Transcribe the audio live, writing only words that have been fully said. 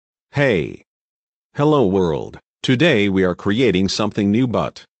Hey! Hello world! Today we are creating something new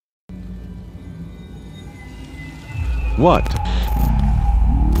but... What?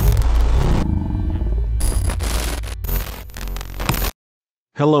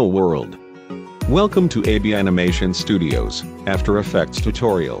 Hello world! Welcome to AB Animation Studios, After Effects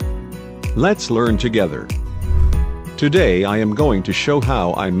tutorial. Let's learn together. Today I am going to show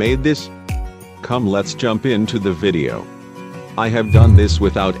how I made this. Come, let's jump into the video. I have done this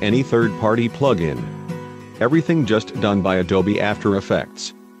without any third-party plugin. Everything just done by Adobe After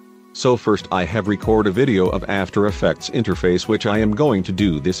Effects. So first I have recorded a video of After Effects interface which I am going to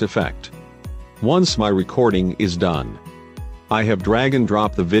do this effect. Once my recording is done, I have drag and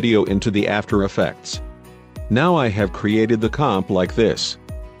drop the video into the After Effects. Now I have created the comp like this.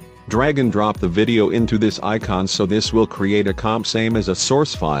 Drag and drop the video into this icon so this will create a comp same as a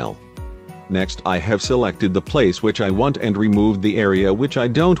source file. Next I have selected the place which I want and removed the area which I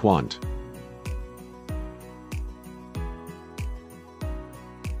don't want.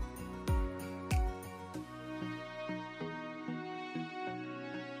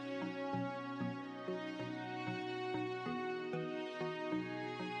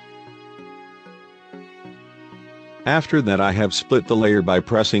 After that I have split the layer by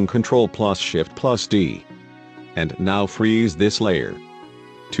pressing Ctrl+Shift+D. And now freeze this layer.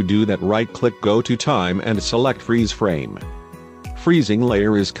 To do that, right-click, go to Time and select Freeze Frame. Freezing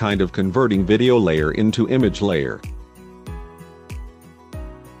layer is kind of converting video layer into image layer.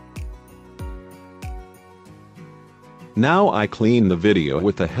 Now I clean the video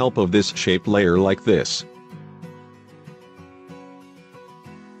with the help of this shape layer like this.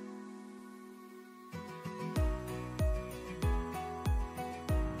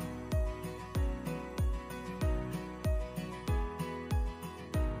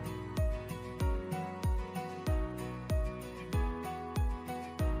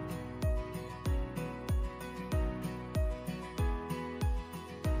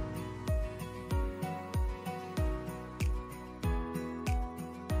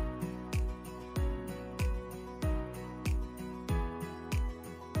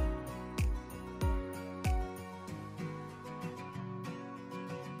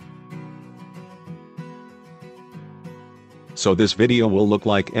 So this video will look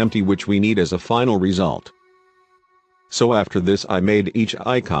like empty, which we need as a final result. So after this I made each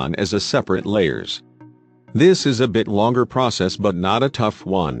icon as a separate layers. This is a bit longer process but not a tough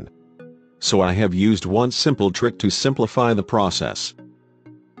one. So I have used one simple trick to simplify the process.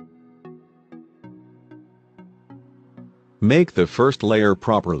 Make the first layer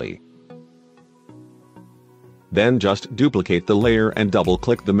properly. Then just duplicate the layer and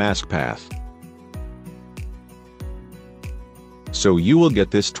double-click the mask path. So you will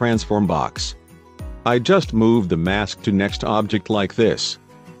get this transform box. I just moved the mask to next object like this.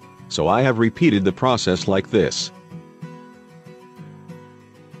 So I have repeated the process like this.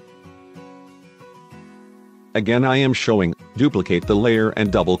 Again I am showing, duplicate the layer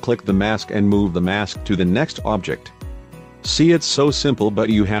and double-click the mask and move the mask to the next object. See, it's so simple, but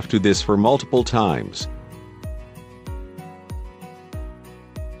you have to do this for multiple times.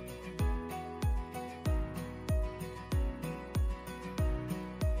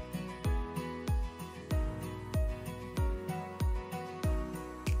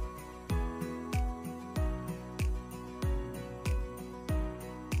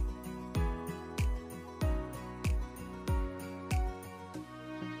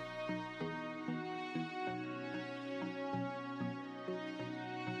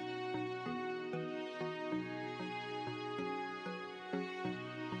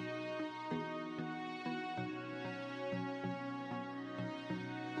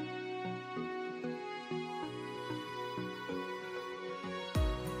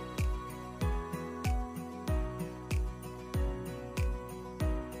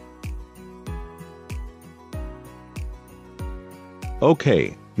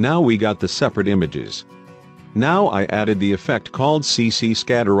 Okay, now we got the separate images. Now I added the effect called CC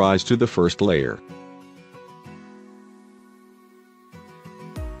Scatterize to the first layer.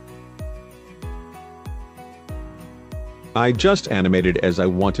 I just animated as I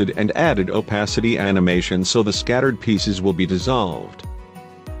wanted and added opacity animation so the scattered pieces will be dissolved.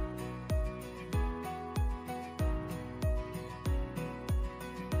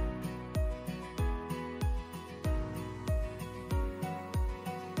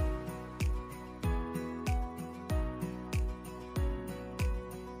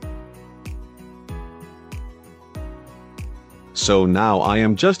 So now I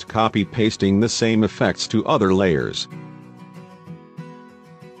am just copy-pasting the same effects to other layers.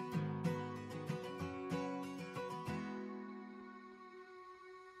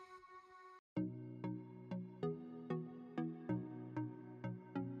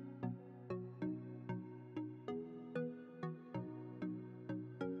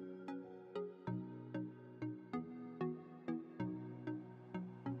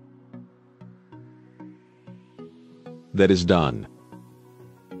 That is done.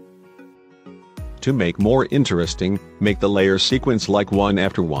 To make more interesting, make the layer sequence like one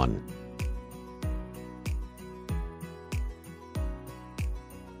after one.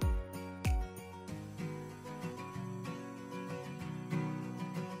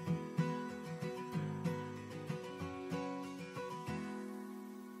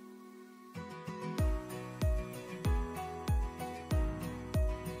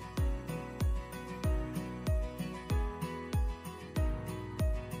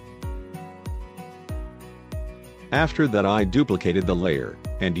 After that, I duplicated the layer,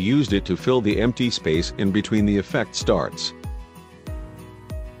 and used it to fill the empty space in between the effect starts.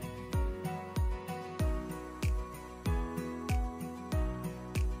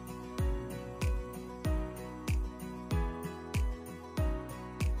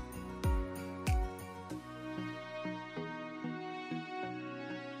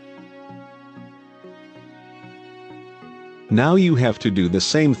 Now you have to do the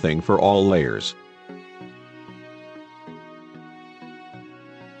same thing for all layers.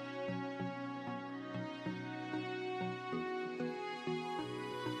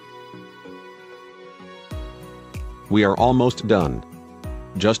 We are almost done.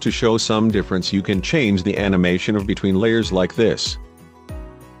 Just to show some difference, you can change the animation of between layers like this.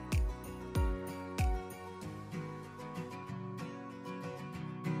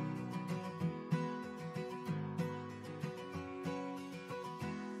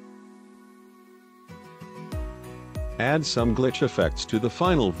 Add some glitch effects to the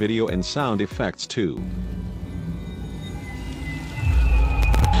final video and sound effects too.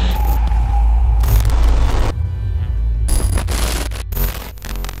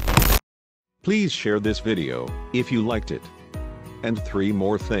 Please share this video if you liked it. And 3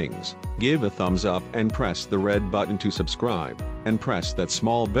 more things: give a thumbs up and press the red button to subscribe, and press that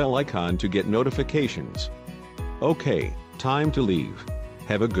small bell icon to get notifications. Okay, time to leave.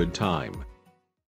 Have a good time.